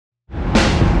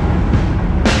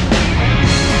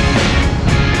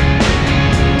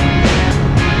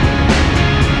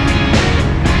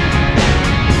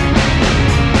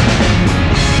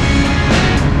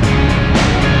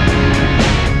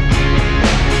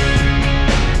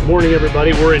Morning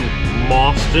everybody, we're in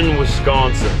Boston,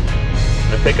 Wisconsin.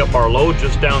 I'm gonna pick up our load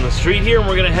just down the street here and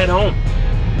we're gonna head home.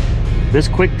 This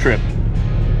Quick Trip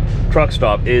truck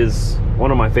stop is one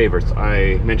of my favorites.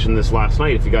 I mentioned this last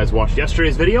night if you guys watched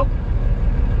yesterday's video.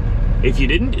 If you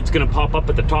didn't, it's gonna pop up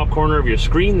at the top corner of your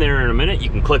screen there in a minute. You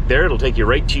can click there, it'll take you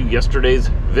right to yesterday's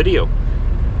video.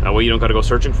 That way you don't gotta go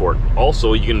searching for it.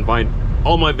 Also, you can find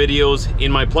all my videos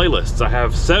in my playlists. I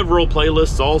have several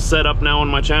playlists all set up now on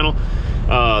my channel.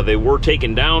 They were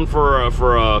taken down for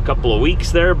a couple of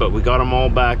weeks there, but we got them all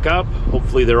back up.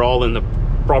 Hopefully they're all in the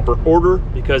proper order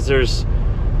because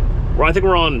I think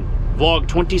we're on vlog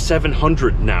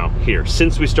 2700 now here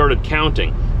since we started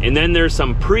counting. And then there's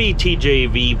some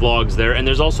pre-TJV vlogs there, and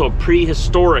there's also a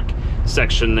prehistoric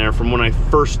section there from when I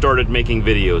first started making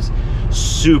videos.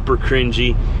 Super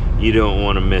cringy. You don't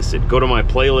want to miss it. Go to my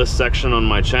playlist section on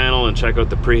my channel and check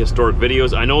out the prehistoric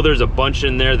videos. I know there's a bunch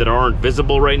in there that aren't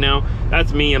visible right now.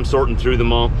 That's me, I'm sorting through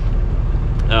them all.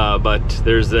 But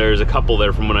there's a couple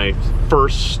there from when I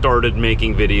first started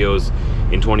making videos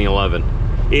in 2011.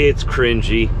 It's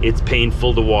cringy, it's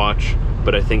painful to watch,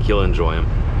 but I think you'll enjoy them.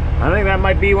 I think that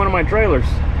might be one of my trailers.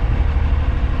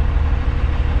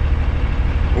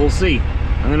 We'll see.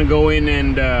 I'm gonna go in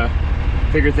and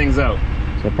figure things out.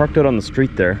 So I parked out on the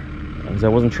street there because I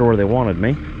wasn't sure where they wanted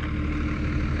me.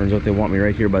 Turns out they want me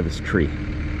right here by this tree,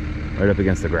 right up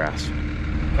against the grass.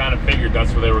 Kind of figured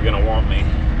that's where they were gonna want me.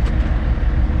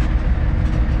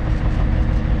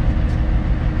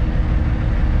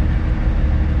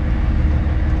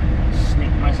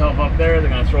 Sneak myself up there. They're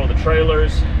gonna throw the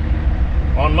trailers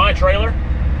on my trailer.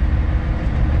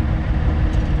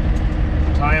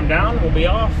 Tie them down, we'll be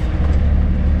off.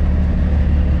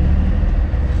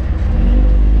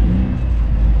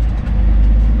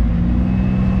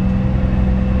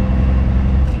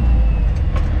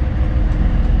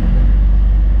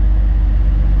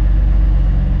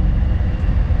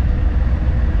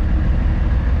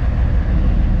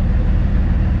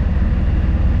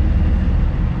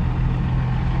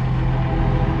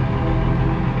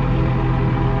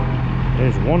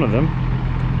 There's one of them.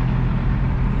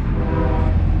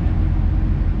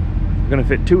 We're gonna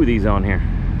fit two of these on here.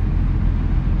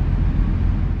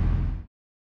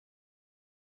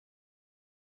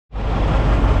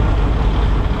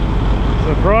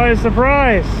 Surprise,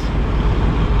 surprise!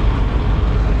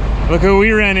 Look who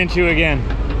we ran into again.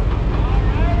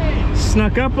 Alrighty.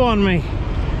 Snuck up on me.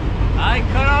 I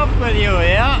caught up with you,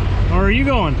 yeah? Where are you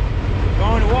going?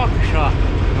 Going to Waukesha.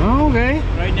 Oh, okay.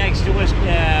 Right next to Milwaukee.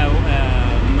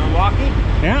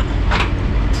 Yeah.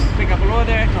 Pick up a load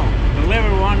there. No,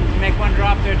 deliver one, make one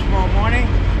drop there tomorrow morning.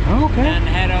 Oh, okay. And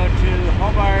head out to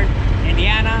Hobart,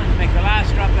 Indiana, make the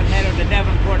last drop, and head out to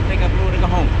Devonport and pick up a load and go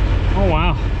home. Oh,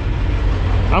 wow.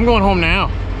 I'm going home now.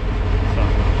 So,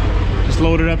 just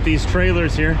loaded up these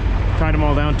trailers here, tied them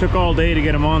all down. Took all day to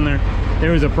get them on there.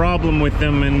 There was a problem with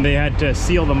them and they had to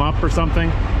seal them up or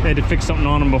something. They had to fix something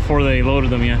on them before they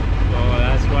loaded them, yeah. Oh,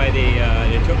 that's why they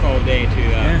took all day to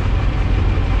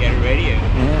get it ready. Yeah.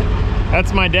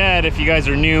 That's my dad, if you guys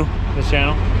are new to this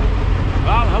channel.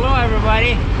 Well, hello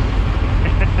everybody.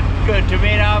 Good to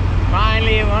meet up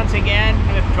finally once again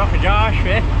with Trucker Josh.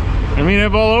 I meet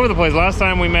up all over the place. Last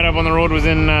time we met up on the road was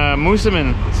in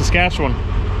Moosomin, Saskatchewan.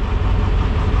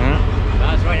 Yeah.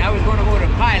 That's right. I was going to go to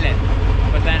Pilot,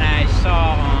 but then I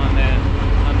saw on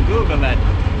Google that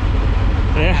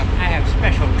I have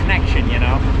special connection, you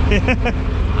know.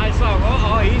 I saw,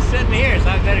 oh, he's sitting here, so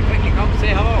I better quickly come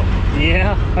say hello.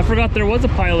 Yeah, I forgot there was a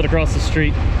Pilot across the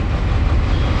street.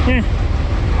 Yeah.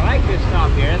 I like this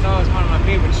stop here. It's always one of my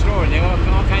favorite stores. They got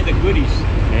all kinds of goodies.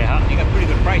 Yeah. They got pretty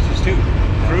good prices too.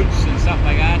 Fruits and stuff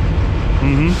like that.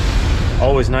 Mm-hmm.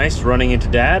 Always nice running into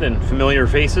Dad and familiar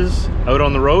faces out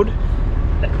on the road. We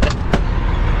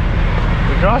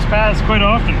cross paths quite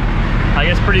often. I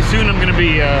guess pretty soon I'm going to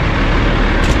be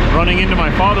running into my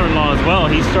father-in-law as well.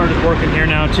 He started working here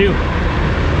now too.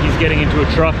 He's getting into a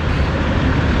truck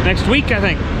next week, I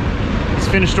think. He's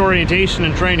finished orientation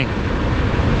and training.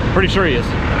 Pretty sure he is.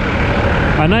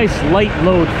 A nice light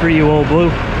load for you, old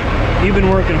Blue. You've been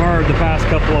working hard the past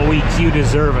couple of weeks. You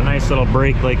deserve a nice little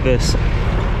break like this.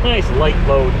 Nice light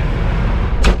load.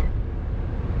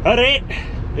 All right.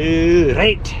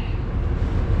 Right.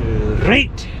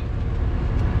 Right.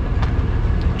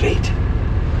 Right.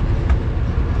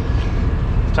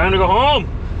 Time to go home.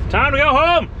 Time to go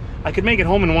home. I could make it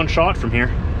home in one shot from here.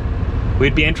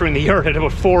 We'd be entering the yard at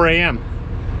about 4 a.m.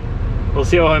 We'll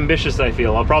see how ambitious I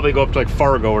feel. I'll probably go up to like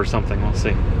Fargo or something. We'll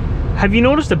see. Have you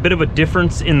noticed a bit of a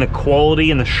difference in the quality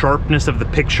and the sharpness of the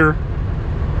picture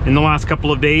in the last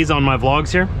couple of days on my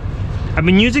vlogs here? I've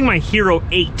been using my Hero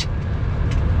 8.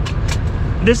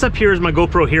 This up here is my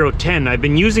GoPro Hero 10. I've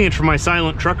been using it for my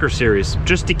Silent Trucker series,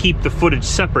 just to keep the footage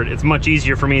separate. It's much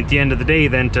easier for me at the end of the day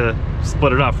than to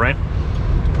split it off, right?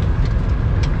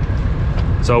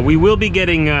 So we will be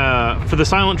getting, for the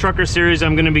Silent Trucker series,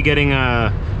 I'm gonna be getting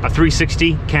a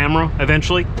 360 camera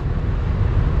eventually.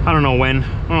 I don't know when.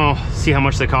 I'll see how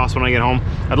much they cost when I get home.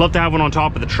 I'd love to have one on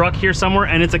top of the truck here somewhere,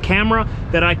 and it's a camera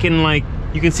that I can, like,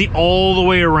 you can see all the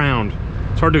way around.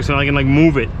 It's hard to explain. I can like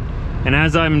move it, and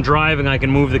as I'm driving I can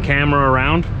move the camera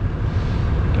around,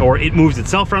 or it moves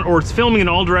itself around, or it's filming in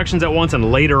all directions at once,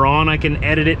 and later on I can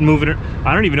edit it and move it.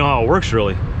 I don't even know how it works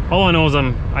really. All I know is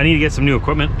I need to get some new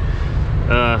equipment.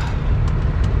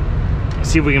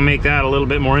 See if we can make that a little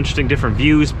bit more interesting, different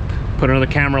views. Put another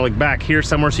camera like back here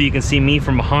somewhere so you can see me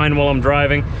from behind while I'm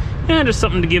driving, and just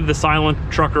something to give the Silent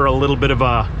Trucker a little bit of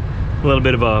a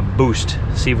boost.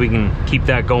 See if we can keep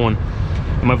that going.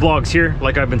 And my vlogs here,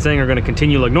 like I've been saying, are going to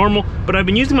continue like normal, but I've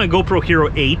been using my GoPro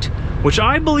Hero 8, which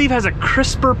I believe has a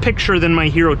crisper picture than my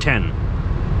Hero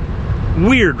 10.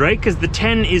 Weird, right? Because the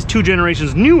 10 is 2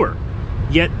 generations newer,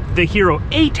 yet the Hero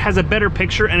 8 has a better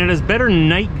picture and it has better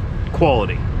night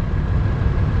quality.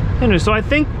 Anyway, so I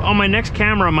think on my next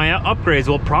camera, my upgrades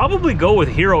will probably go with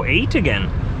Hero 8 again.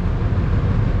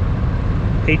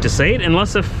 Hate to say it,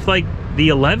 unless if like the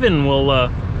 11 will,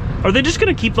 are they just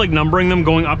gonna keep like numbering them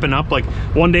going up and up? Like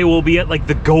one day we'll be at like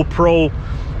the GoPro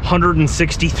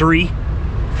 163.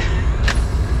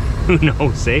 Who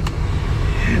knows, eh?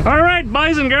 All right,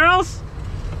 boys and girls,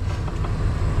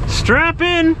 strap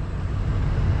in.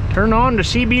 Turn on the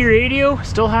CB radio.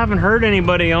 Still haven't heard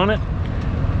anybody on it.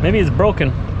 Maybe it's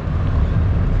broken.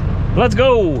 Let's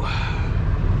go.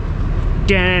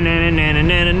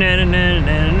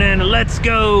 Let's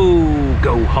go.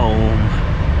 Go home.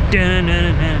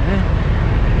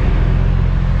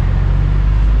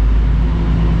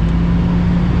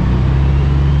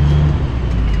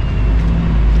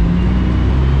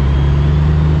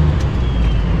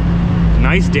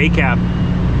 Nice day cap.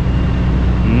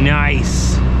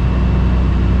 Nice.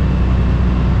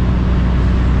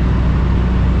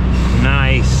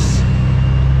 Nice.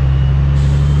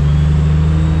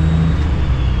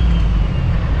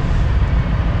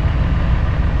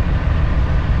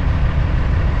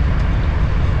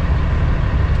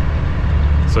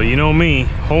 So you know me,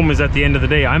 home is at the end of the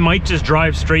day. I might just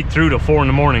drive straight through to 4 in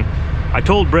the morning. I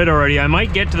told Britt already, I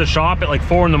might get to the shop at like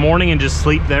 4 in the morning and just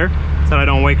sleep there so that I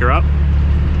don't wake her up.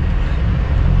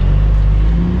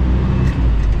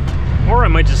 Or I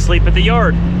might just sleep at the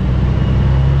yard.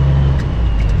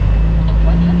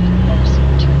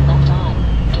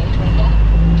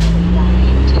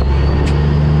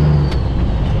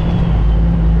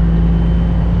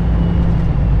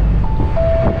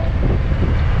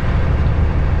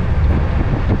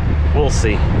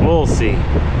 We'll see.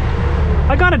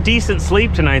 I got a decent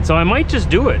sleep tonight, so I might just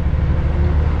do it.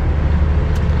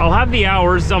 I'll have the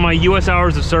hours on my US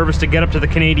hours of service to get up to the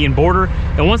Canadian border,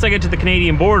 and once I get to the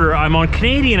Canadian border, I'm on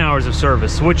Canadian hours of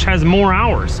service, which has more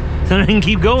hours, so I can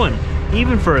keep going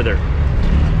even further.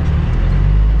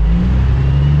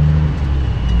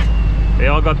 They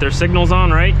all got their signals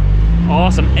on, right?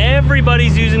 Awesome.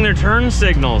 Everybody's using their turn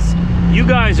signals. You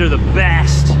guys are the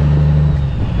best.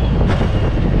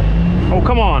 Oh,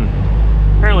 come on.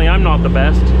 Apparently I'm not the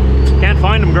best. Can't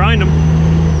find them, grind them.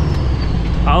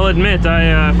 I'll admit, if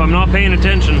I'm not paying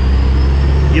attention,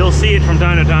 you'll see it from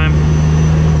time to time.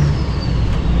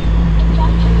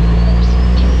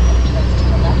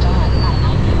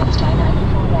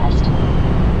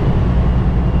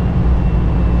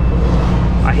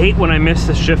 I hate when I miss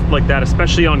a shift like that,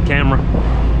 especially on camera.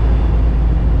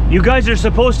 You guys are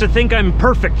supposed to think I'm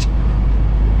perfect.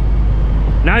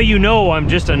 Now you know I'm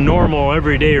just a normal,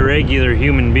 everyday, regular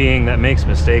human being that makes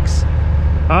mistakes.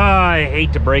 I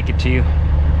hate to break it to you.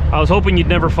 I was hoping you'd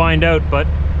never find out, but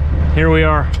here we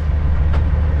are.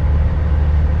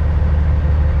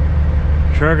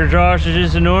 Trucker Josh is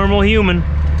just a normal human.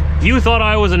 You thought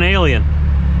I was an alien.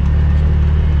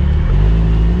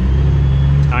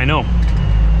 I know.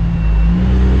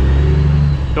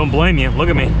 Don't blame you. Look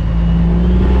at me.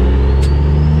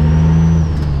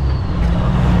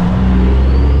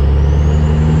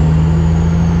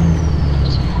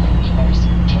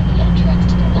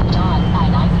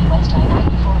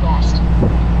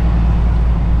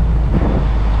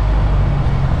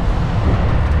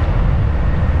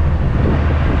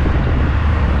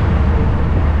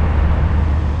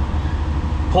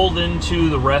 Pulled into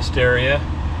the rest area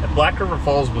at Black River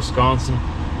Falls, Wisconsin.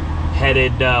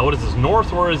 Headed, what is this,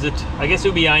 north, or is it? I guess it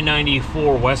would be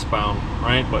I-94 westbound,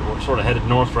 right? But we're sort of headed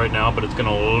north right now, but it's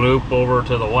gonna loop over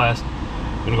to the west.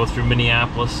 I'm gonna go through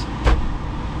Minneapolis.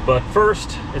 But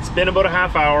first, it's been about a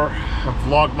half hour. I've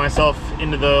logged myself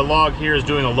into the log here as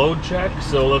doing a load check,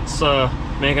 so let's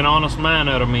make an honest man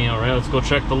out of me. All right, let's go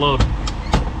check the load.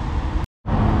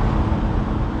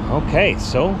 Okay,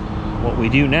 so what we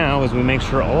do now is we make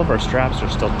sure all of our straps are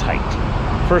still tight.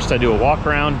 First, I do a walk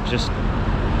around, just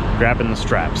grabbing the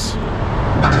straps. All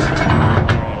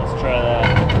right, let's try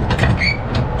that.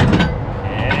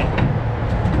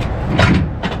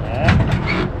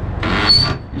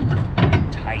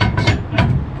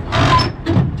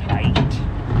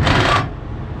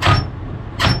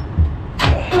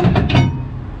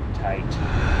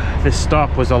 This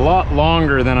stop was a lot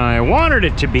longer than I wanted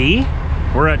it to be.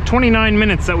 We're at 29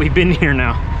 minutes that we've been here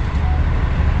now.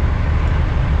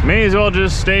 May as well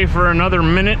just stay for another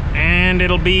minute and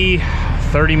it'll be a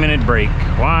 30-minute break.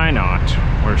 Why not?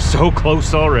 We're so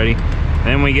close already.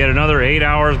 Then we get another 8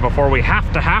 hours before we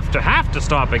have to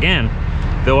stop again.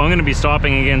 Though I'm gonna be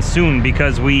stopping again soon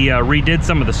because we redid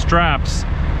some of the straps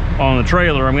on the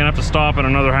trailer. I'm gonna have to stop in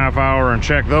another half hour and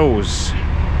check those.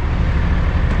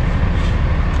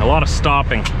 A lot of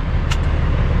stopping,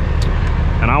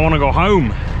 and I want to go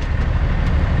home.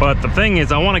 But the thing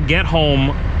is, I want to get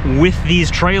home with these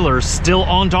trailers still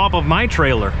on top of my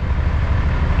trailer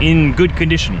in good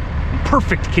condition,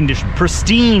 perfect condition,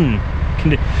 pristine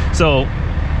condition. So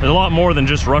there's a lot more than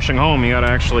just rushing home. You got to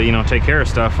actually, you know, take care of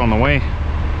stuff on the way.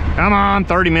 Come on,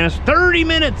 30 minutes, 30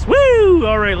 minutes, woo!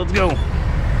 All right, let's go.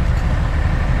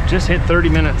 Just hit 30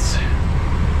 minutes.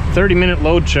 30-minute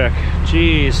load check,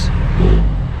 jeez.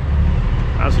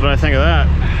 That's what I think of that.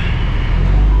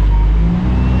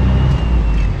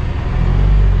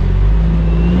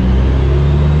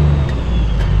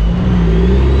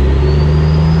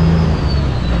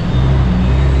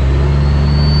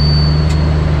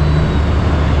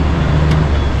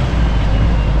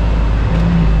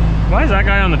 Why is that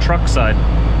guy on the truck side?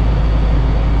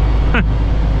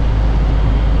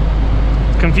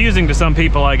 It's confusing to some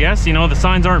people, I guess. You know, the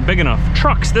signs aren't big enough.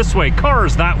 Trucks this way,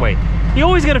 cars that way. You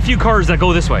always get a few cars that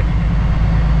go this way.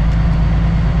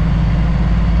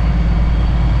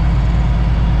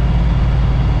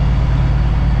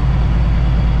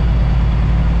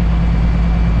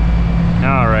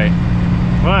 All right,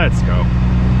 let's go.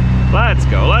 Let's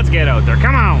go, let's get out there,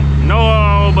 come on.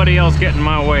 Nobody else get in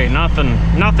my way,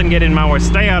 nothing get in my way,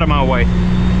 stay out of my way.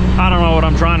 I don't know what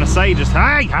I'm trying to say, just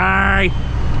hi.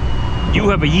 You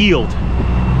have a yield.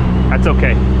 That's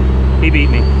okay, he beat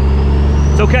me.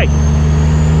 It's okay.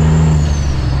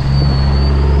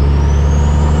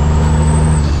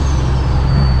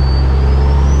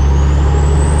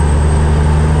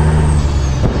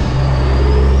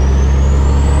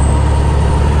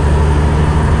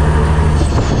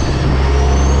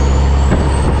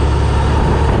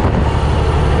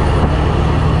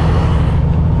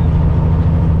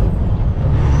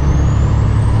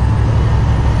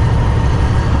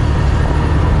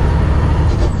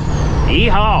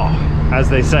 Yeehaw, as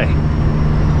they say.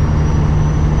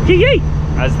 Yee-yee,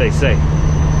 as they say.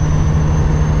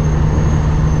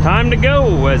 Time to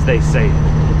go, as they say.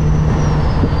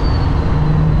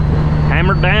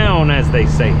 Hammer down, as they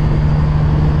say.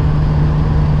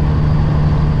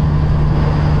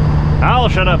 I'll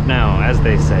shut up now, as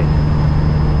they say.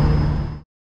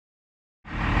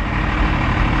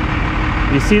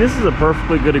 You see, this is a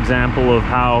perfectly good example of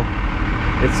how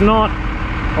it's not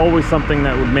always something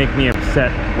that would make me upset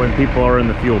when people are in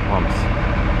the fuel pumps.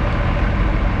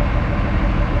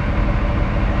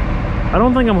 I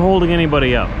don't think I'm holding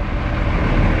anybody up.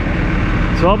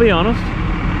 So I'll be honest.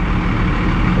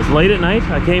 It's late at night.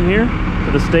 I came here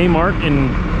to the Stay Mart in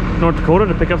North Dakota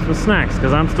to pick up some snacks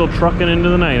because I'm still trucking into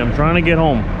the night. I'm trying to get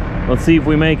home. Let's see if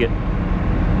we make it.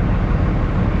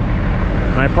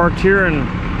 And I parked here and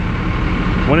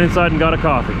went inside and got a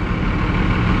coffee.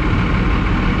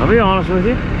 I'll be honest with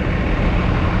you.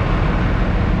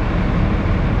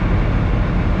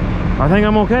 I think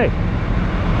I'm okay.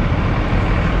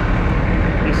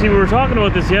 You see, we were talking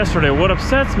about this yesterday. What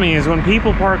upsets me is when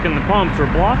people park in the pumps or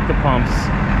block the pumps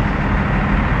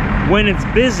when it's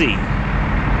busy.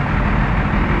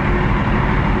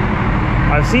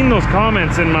 I've seen those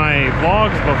comments in my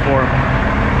vlogs before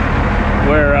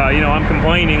where, you know, I'm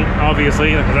complaining,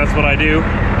 obviously, because that's what I do.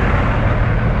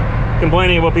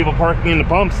 Complaining about people parking in the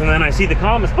pumps, and then I see the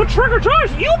comments, but Trigger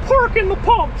Josh, you park in the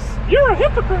pumps! You're a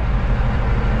hypocrite!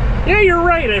 Yeah, you're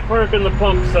right, I park in the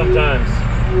pumps sometimes.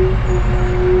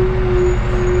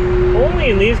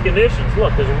 Only in these conditions.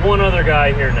 Look, there's one other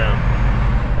guy here now.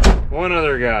 One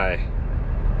other guy.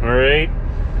 Alright?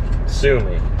 Sue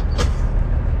me.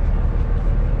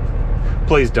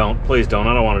 Please don't. Please don't.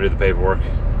 I don't want to do the paperwork.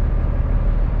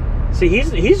 See,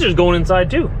 he's just going inside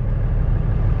too.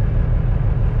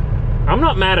 I'm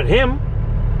not mad at him.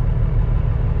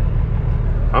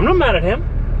 I'm not mad at him.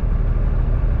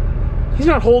 He's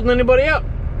not holding anybody up.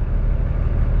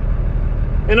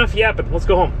 Enough yapping. Let's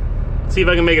go home. See if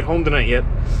I can make it home tonight yet.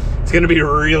 It's gonna be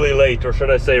really late, or should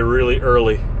I say really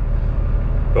early.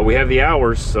 But we have the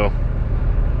hours, so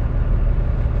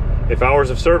if hours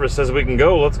of service says we can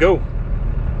go, let's go.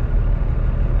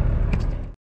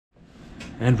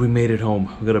 And we made it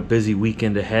home. We got a busy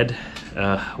weekend ahead.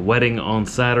 Wedding on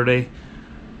Saturday.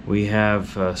 We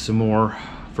have some more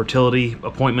fertility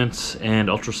appointments and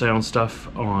ultrasound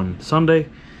stuff on Sunday.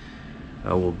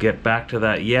 We'll get back to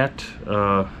that yet.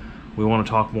 We want to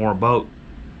talk more about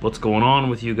what's going on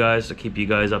with you guys to keep you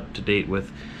guys up to date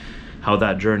with how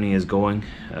that journey is going.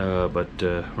 But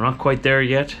we're not quite there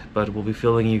yet, but we'll be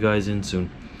filling you guys in soon.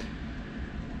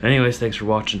 Anyways, thanks for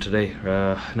watching today.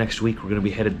 Next week we're going to be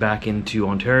headed back into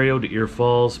Ontario to Ear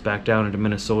Falls, back down into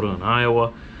Minnesota and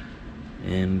Iowa,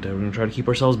 and we're going to try to keep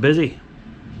ourselves busy.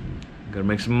 Gotta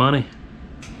make some money.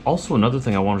 Also, another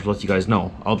thing I wanted to let you guys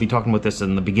know, I'll be talking about this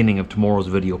in the beginning of tomorrow's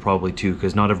video probably too,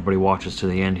 because not everybody watches to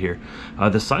the end here.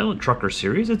 The Silent Trucker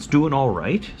series, it's doing all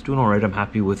right. It's doing all right. I'm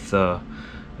happy with how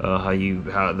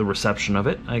the reception of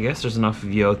it. I guess there's enough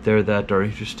of you out there that are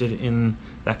interested in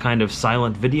that kind of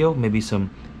silent video, maybe some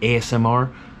ASMR.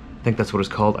 I think that's what it's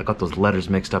called. I got those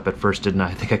letters mixed up at first, didn't I?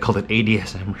 I think I called it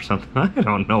ADSM or something. I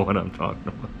don't know what I'm talking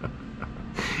about.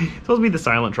 It's supposed to be the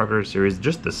Silent Trucker series,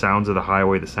 just the sounds of the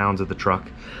highway, the sounds of the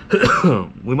truck.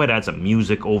 We might add some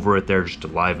music over it there just to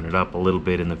liven it up a little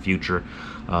bit in the future.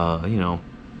 You know,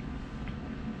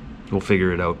 we'll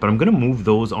figure it out. But I'm going to move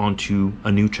those onto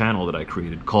a new channel that I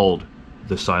created called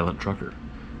The Silent Trucker,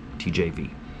 TJV.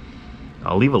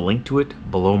 I'll leave a link to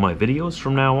it below my videos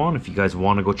from now on if you guys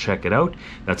want to go check it out.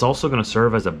 That's also going to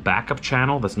serve as a backup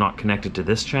channel that's not connected to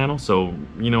this channel. So,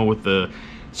 you know, with the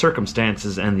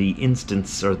circumstances and the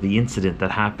instance or the incident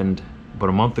that happened about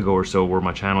a month ago or so where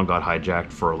my channel got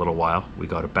hijacked for a little while, we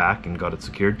got it back and got it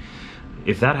secured.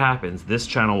 If that happens, this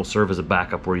channel will serve as a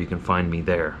backup where you can find me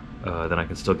there. Then I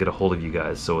can still get a hold of you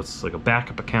guys. So it's like a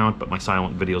backup account, but my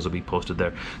silent videos will be posted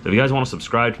there. So if you guys want to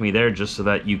subscribe to me there just so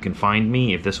that you can find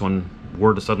me if this one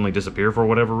were to suddenly disappear for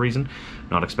whatever reason,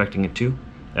 not expecting it to,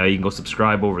 you can go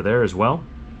subscribe over there as well.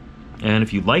 And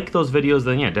if you like those videos,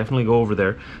 then yeah, definitely go over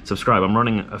there, subscribe. I'm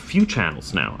running a few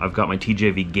channels now. I've got my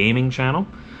TJV gaming channel.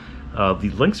 The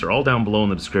links are all down below in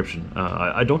the description.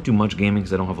 I don't do much gaming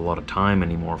because I don't have a lot of time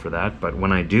anymore for that, but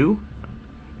when I do,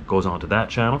 it goes on to that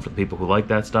channel for the people who like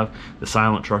that stuff. The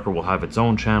Silent Trucker will have its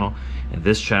own channel, and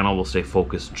this channel will stay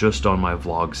focused just on my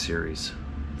vlog series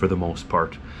for the most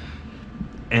part.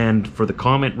 And for the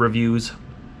comment reviews,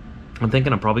 I'm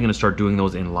thinking I'm probably going to start doing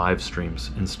those in live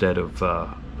streams instead of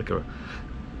like a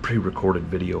pre-recorded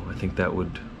video. I think that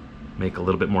would make a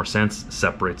little bit more sense,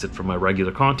 separates it from my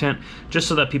regular content, just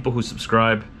so that people who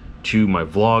subscribe to my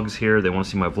vlogs here, they want to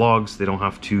see my vlogs, they don't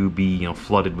have to be, you know,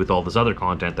 flooded with all this other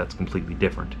content that's completely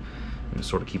different. I'm going to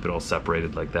sort of keep it all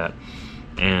separated like that.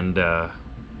 And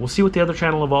we'll see what the other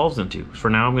channel evolves into. For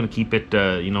now, I'm going to keep it,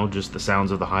 you know, just the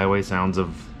sounds of the highway, sounds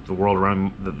of the world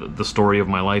around, the story of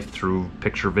my life through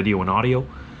picture, video, and audio,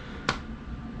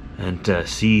 and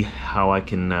see how I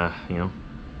can, you know,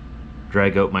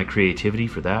 drag out my creativity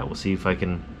for that. We'll see if I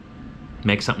can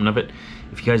make something of it.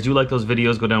 If you guys do like those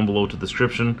videos, go down below to the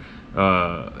description.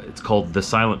 It's called The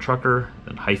Silent Trucker,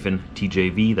 then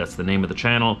 -TJV, that's the name of the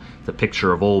channel. The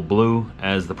picture of Old Blue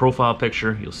as the profile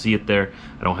picture, you'll see it there.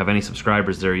 I don't have any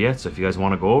subscribers there yet, so if you guys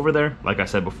want to go over there, like I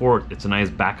said before, it's a nice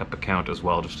backup account as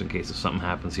well, just in case if something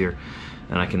happens here,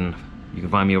 and you can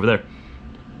find me over there.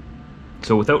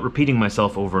 So without repeating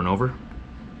myself over and over,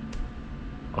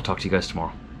 I'll talk to you guys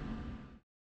tomorrow.